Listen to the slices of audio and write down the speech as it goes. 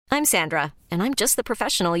I'm Sandra, and I'm just the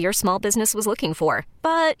professional your small business was looking for.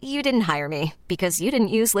 But you didn't hire me because you didn't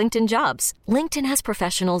use LinkedIn Jobs. LinkedIn has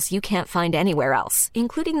professionals you can't find anywhere else,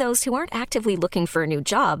 including those who aren't actively looking for a new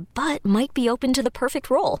job, but might be open to the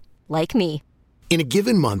perfect role, like me. In a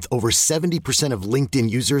given month, over 70% of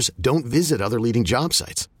LinkedIn users don't visit other leading job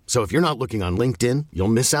sites. So if you're not looking on LinkedIn, you'll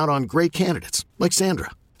miss out on great candidates like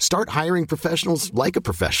Sandra. Start hiring professionals like a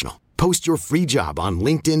professional. Post your free job on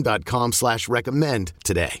linkedin.com/recommend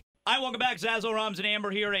today. Hi, welcome back. Zaslow, Rams, and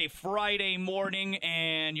Amber here, a Friday morning,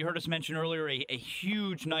 and you heard us mention earlier a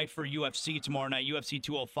huge night for UFC tomorrow night, UFC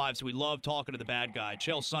 205, so we love talking to the bad guy.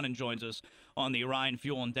 Chael Sonnen joins us on the Orion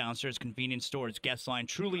Fuel and Downstairs Convenience Stores guest line.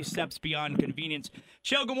 Truly steps beyond convenience.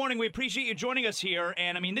 Chael, good morning. We appreciate you joining us here,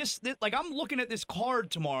 and I mean, this like, I'm looking at this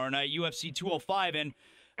card tomorrow night, UFC 205, and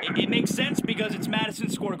it makes sense because it's Madison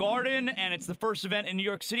Square Garden, and it's the first event in New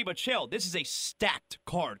York City, but Chael, this is a stacked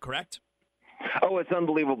card, correct? Oh, it's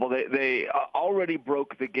unbelievable. They already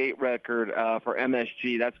broke the gate record for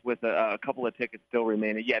MSG. That's with a couple of tickets still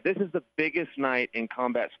remaining. Yeah, this is the biggest night in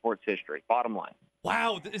combat sports history, bottom line.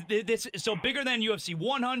 Wow, this is so bigger than UFC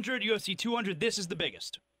 100, UFC 200. This is the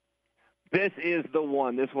biggest. This is the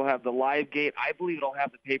one. This will have the live gate. I believe it'll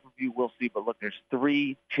have the pay-per-view. We'll see. But look, there's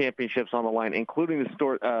 3 championships on the line, including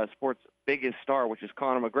the sport's biggest star, which is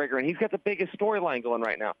Conor McGregor. And he's got the biggest storyline going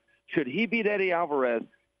right now. Should he beat Eddie Alvarez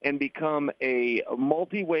and become a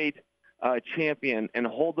multi-weight champion and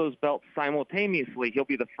hold those belts simultaneously, he'll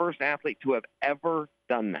be the first athlete to have ever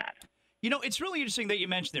done that. You know, it's really interesting that you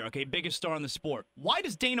mentioned there, okay, biggest star in the sport. Why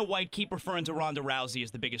does Dana White keep referring to Ronda Rousey as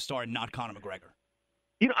the biggest star and not Conor McGregor?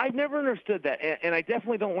 You know, I've never understood that, and I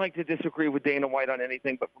definitely don't like to disagree with Dana White on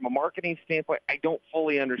anything, but from a marketing standpoint, I don't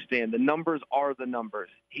fully understand. The numbers are the numbers.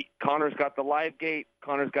 Conor's got the live gate,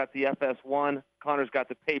 Conor's got the FS1, Conor's got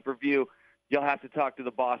the pay-per-view. You'll have to talk to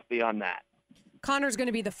the boss beyond that. Conor's going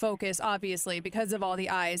to be the focus, obviously, because of all the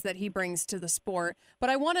eyes that he brings to the sport. But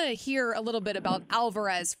I want to hear a little bit about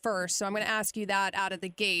Alvarez first, so I'm going to ask you that out of the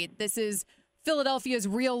gate. This is Philadelphia's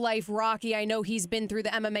real-life Rocky. I know he's been through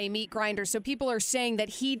the MMA meat grinder, so people are saying that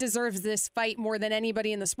he deserves this fight more than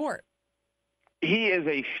anybody in the sport. He is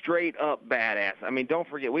a straight-up badass. I mean, don't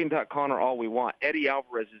forget, we can talk Conor all we want. Eddie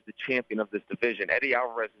Alvarez is the champion of this division. Eddie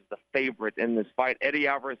Alvarez is the favorite in this fight. Eddie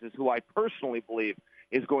Alvarez is who I personally believe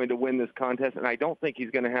is going to win this contest, and I don't think he's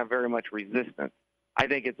going to have very much resistance. I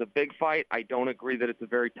think it's a big fight. I don't agree that it's a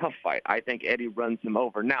very tough fight. I think Eddie runs him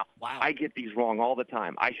over. Now, wow. I get these wrong all the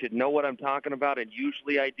time. I should know what I'm talking about, and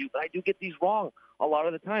usually I do, but I do get these wrong a lot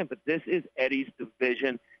of the time. But this is Eddie's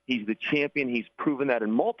division. He's the champion. He's proven that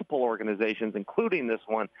in multiple organizations, including this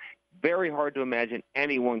one. Very hard to imagine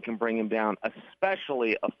anyone can bring him down,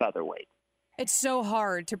 especially a featherweight. It's so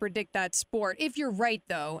hard to predict that sport. If you're right,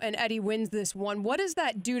 though, and Eddie wins this one, what does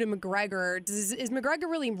that do to McGregor? Is McGregor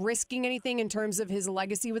really risking anything in terms of his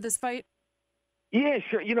legacy with this fight? Yeah,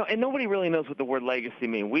 sure. You know, and nobody really knows what the word legacy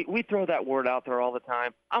means. We throw that word out there all the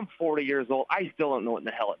time. I'm 40 years old. I still don't know what in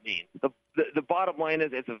the hell it means. The bottom line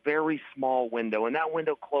is it's a very small window, and that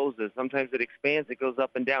window closes. Sometimes it expands. It goes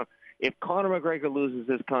up and down. If Conor McGregor loses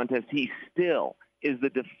this contest, he still is the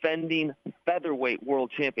defending featherweight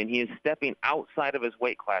world champion. He is stepping outside of his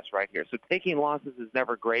weight class right here. So taking losses is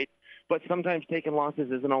never great, but sometimes taking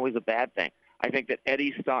losses isn't always a bad thing. I think that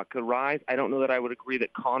Eddie's stock could rise. I don't know that I would agree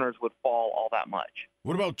that Conor's would fall all that much.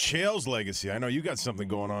 What about Chael's legacy? I know you got something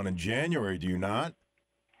going on in January, do you not?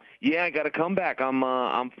 Yeah, I got to come back.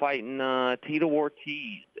 I'm fighting Tito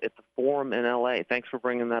Ortiz at the Forum in L.A. Thanks for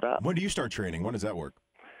bringing that up. When do you start training? When does that work?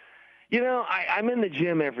 You know, I'm in the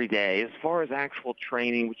gym every day. As far as actual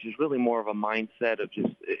training, which is really more of a mindset of just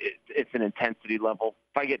it's an intensity level.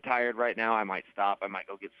 If I get tired right now, I might stop. I might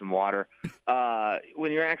go get some water.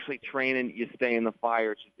 When you're actually training, you stay in the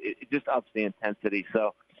fire. It just ups the intensity.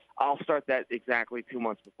 So I'll start that exactly 2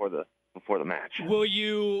 months before the match. Will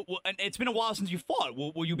you? And it's been a while since you fought.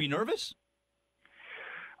 Will you be nervous?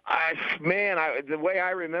 The way I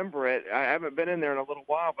remember it, I haven't been in there in a little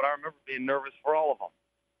while, but I remember being nervous for all of them.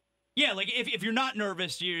 Yeah, like if you're not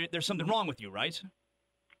nervous, there's something wrong with you, right?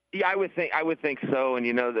 Yeah, I would think so. And,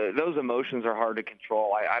 you know, those emotions are hard to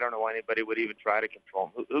control. I don't know why anybody would even try to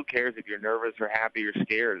control them. Who cares if you're nervous or happy or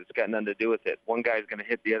scared? It's got nothing to do with it. One guy's going to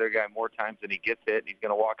hit the other guy more times than he gets hit, and he's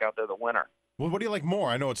going to walk out there the winner. Well, what do you like more?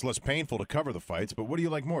 I know it's less painful to cover the fights, but what do you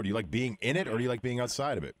like more? Do you like being in it or do you like being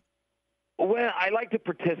outside of it? Well, I like to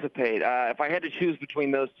participate. If I had to choose between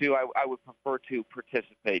those two, I would prefer to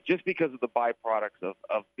participate just because of the byproducts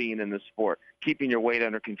of being in the sport, keeping your weight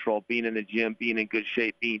under control, being in the gym, being in good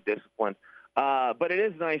shape, being disciplined. But it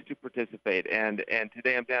is nice to participate. And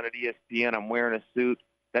today I'm down at ESPN. I'm wearing a suit.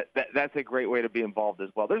 that's a great way to be involved as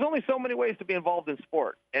well. There's only so many ways to be involved in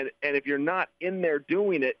sport, and if you're not in there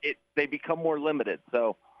doing it, they become more limited.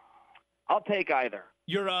 So I'll take either.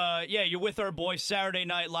 You're with our boy Saturday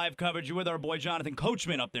Night Live coverage. You're with our boy Jonathan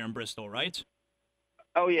Coachman up there in Bristol, right?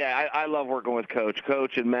 Oh yeah, I love working with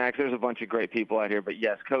Coach and Max. There's a bunch of great people out here, but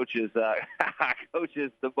yes, Coach is Coach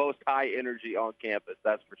is the most high energy on campus.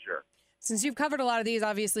 That's for sure. Since you've covered a lot of these,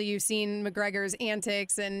 obviously you've seen McGregor's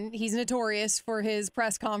antics, and he's notorious for his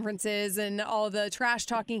press conferences and all the trash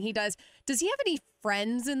talking he does. Does he have any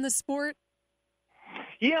friends in the sport?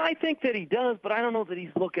 Yeah, I think that he does, but I don't know that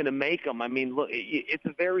he's looking to make them. I mean, look, it's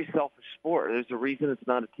a very selfish sport. There's a reason it's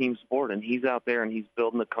not a team sport, and he's out there and he's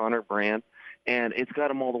building the Conor brand, and it's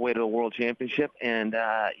got him all the way to the World Championship. And,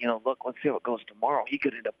 look, let's see how it goes tomorrow. He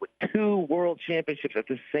could end up with 2 World Championships at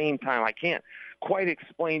the same time. I can't quite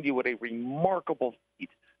explain to you what a remarkable feat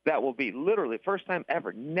that will be. Literally, first time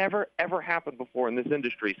ever. Never, ever happened before in this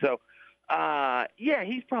industry. So,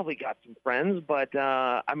 he's probably got some friends, but,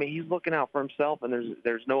 he's looking out for himself, and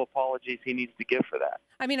there's no apologies he needs to give for that.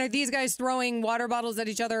 I mean, are these guys throwing water bottles at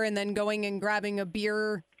each other and then going and grabbing a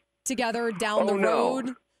beer together down the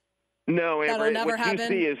road? No, that'll never happen.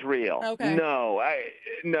 What you see is real. Okay. No.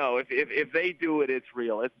 If they do it, it's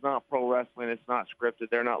real. It's not pro wrestling. It's not scripted.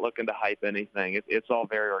 They're not looking to hype anything. It's all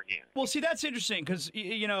very organic. Well, see, that's interesting because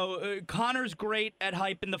Conor's great at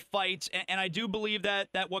hyping the fights, and I do believe that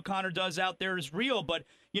what Conor does out there is real. But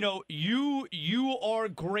you are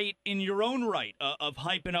great in your own right of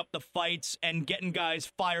hyping up the fights and getting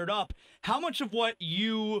guys fired up. How much of what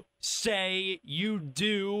you say you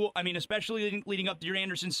do, I mean, especially leading up to your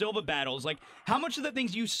Anderson Silva battles, like how much of the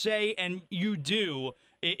things you say and you do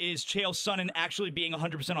is Chael Sonnen actually being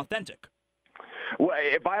 100% authentic? Well,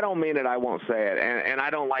 if I don't mean it, I won't say it. And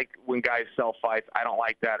I don't like when guys sell fights. I don't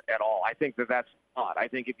like that at all. I think that's odd. I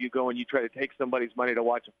think if you go and you try to take somebody's money to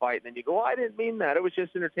watch a fight and then you go, I didn't mean that. It was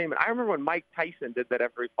just entertainment. I remember when Mike Tyson did that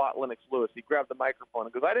after he fought Lennox Lewis. He grabbed the microphone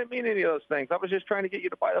and goes, I didn't mean any of those things. I was just trying to get you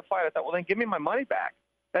to buy the fight. I thought, well, then give me my money back.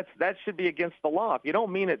 That should be against the law. If you don't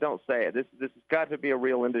mean it, don't say it. This has got to be a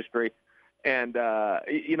real industry. And,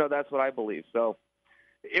 that's what I believe. So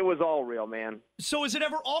it was all real, man. So is it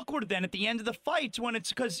ever awkward then at the end of the fight when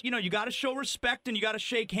it's because, you got to show respect and you got to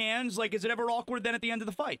shake hands? Like, is it ever awkward then at the end of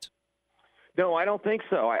the fight? No, I don't think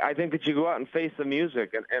so. I think that you go out and face the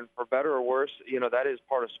music, and for better or worse, that is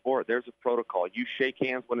part of sport. There's a protocol. You shake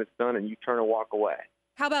hands when it's done, and you turn and walk away.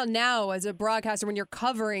 How about now as a broadcaster when you're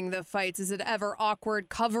covering the fights? Is it ever awkward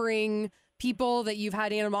covering people that you've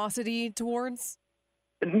had animosity towards?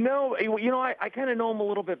 No, I kind of know him a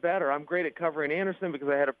little bit better. I'm great at covering Anderson because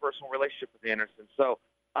I had a personal relationship with Anderson. So,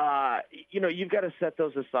 you've got to set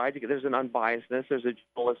those aside. There's an unbiasedness. There's a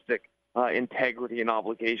journalistic integrity and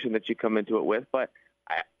obligation that you come into it with. But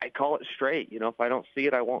I call it straight. If I don't see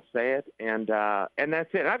it, I won't say it. And that's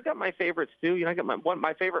it. And I've got my favorites, too. I got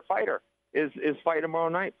my favorite fighter is fight tomorrow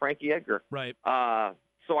night, Frankie Edgar. Right.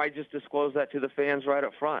 So I just disclose that to the fans right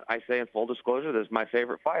up front. I say in full disclosure, this is my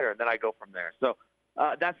favorite fighter, and then I go from there. So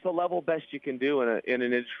that's the level best you can do in an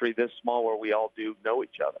industry this small where we all do know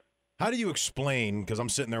each other. How do you explain, because I'm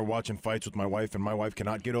sitting there watching fights with my wife, and my wife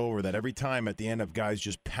cannot get over that every time at the end of guys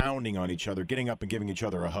just pounding on each other, getting up and giving each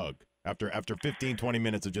other a hug after 15, 20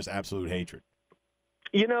 minutes of just absolute hatred?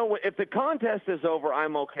 If the contest is over,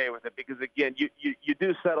 I'm okay with it because, again, you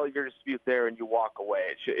do settle your dispute there and you walk away.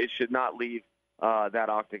 It should not leave that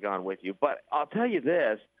octagon with you. But I'll tell you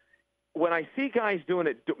this. When I see guys doing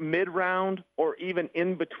it mid-round or even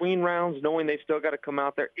in between rounds, knowing they've still got to come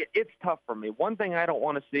out there, it's tough for me. One thing I don't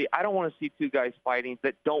want to see, I don't want to see two guys fighting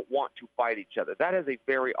that don't want to fight each other. That is a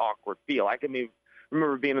very awkward feel. I can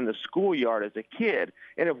remember being in the schoolyard as a kid,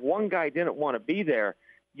 and if one guy didn't want to be there,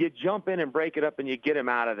 you jump in and break it up and you get him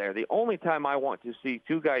out of there. The only time I want to see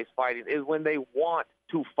two guys fighting is when they want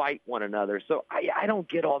to fight one another. So I don't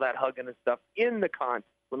get all that hugging and stuff in the contest.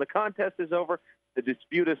 When the contest is over, the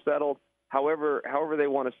dispute is settled. However they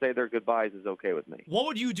want to say their goodbyes is okay with me. What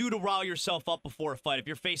would you do to rile yourself up before a fight if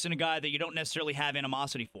you're facing a guy that you don't necessarily have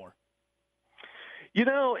animosity for?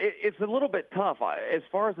 It's a little bit tough. As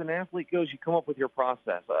far as an athlete goes, you come up with your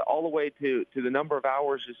process all the way to the number of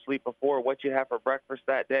hours you sleep before, what you have for breakfast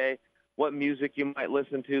that day, what music you might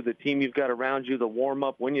listen to, the team you've got around you, the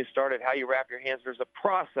warm-up, when you started, how you wrap your hands. There's a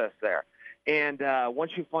process there. And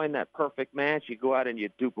once you find that perfect match, you go out and you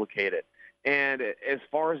duplicate it. And as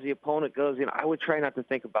far as the opponent goes, I would try not to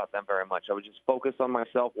think about them very much. I would just focus on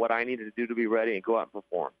myself, what I needed to do to be ready, and go out and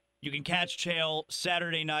perform. You can catch Chael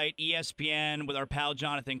Saturday night, ESPN, with our pal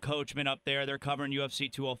Jonathan Coachman up there. They're covering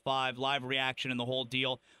UFC 205, live reaction and the whole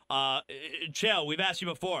deal. Chael, we've asked you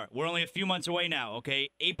before. We're only a few months away now,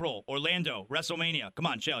 okay? April, Orlando, WrestleMania. Come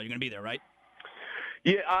on, Chael, you're going to be there, right?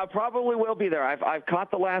 Yeah, I probably will be there. I've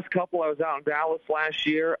caught the last couple. I was out in Dallas last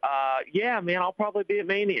year. Yeah, man, I'll probably be at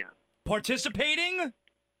Mania. Participating?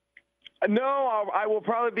 No, I will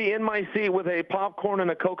probably be in my seat with a popcorn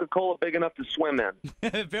and a Coca-Cola big enough to swim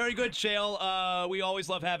in. Very good, Chael. We always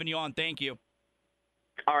love having you on. Thank you.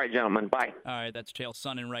 All right, gentlemen. Bye. All right, that's Chael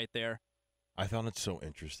Sonnen right there. I found it so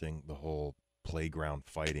interesting, the whole playground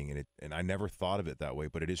fighting, and I never thought of it that way,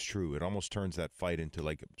 but it is true. It almost turns that fight into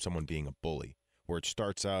like someone being a bully, where it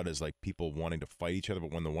starts out as like people wanting to fight each other,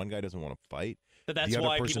 but when the one guy doesn't want to fight, that's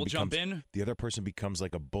why people jump in. The other person becomes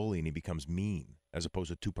like a bully, and he becomes mean, as opposed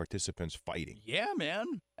to two participants fighting. Yeah,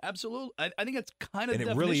 man, absolutely. I think it's kind of and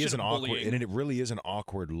it really is an awkward, and it really is an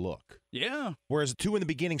awkward look. Yeah. Whereas the two in the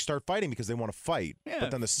beginning start fighting because they want to fight, yeah.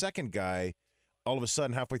 But then the second guy, all of a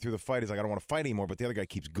sudden, halfway through the fight, is like, I don't want to fight anymore. But the other guy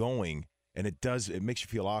keeps going, and it makes you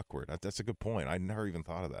feel awkward. That's a good point. I never even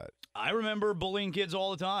thought of that. I remember bullying kids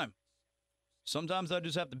all the time. Sometimes I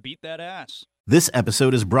just have to beat that ass. This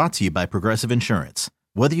episode is brought to you by Progressive Insurance.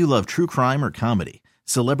 Whether you love true crime or comedy,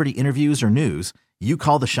 celebrity interviews or news, you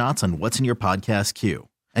call the shots on what's in your podcast queue.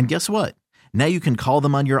 And guess what? Now you can call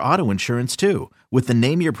them on your auto insurance too, with the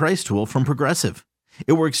Name Your Price tool from Progressive.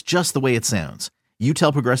 It works just the way it sounds. You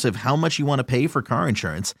tell Progressive how much you want to pay for car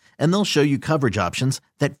insurance, and they'll show you coverage options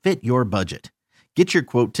that fit your budget. Get your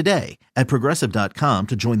quote today at Progressive.com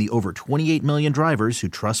to join the over 28 million drivers who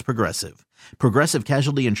trust Progressive. Progressive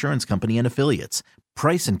Casualty Insurance Company and Affiliates.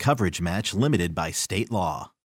 Price and coverage match limited by state law.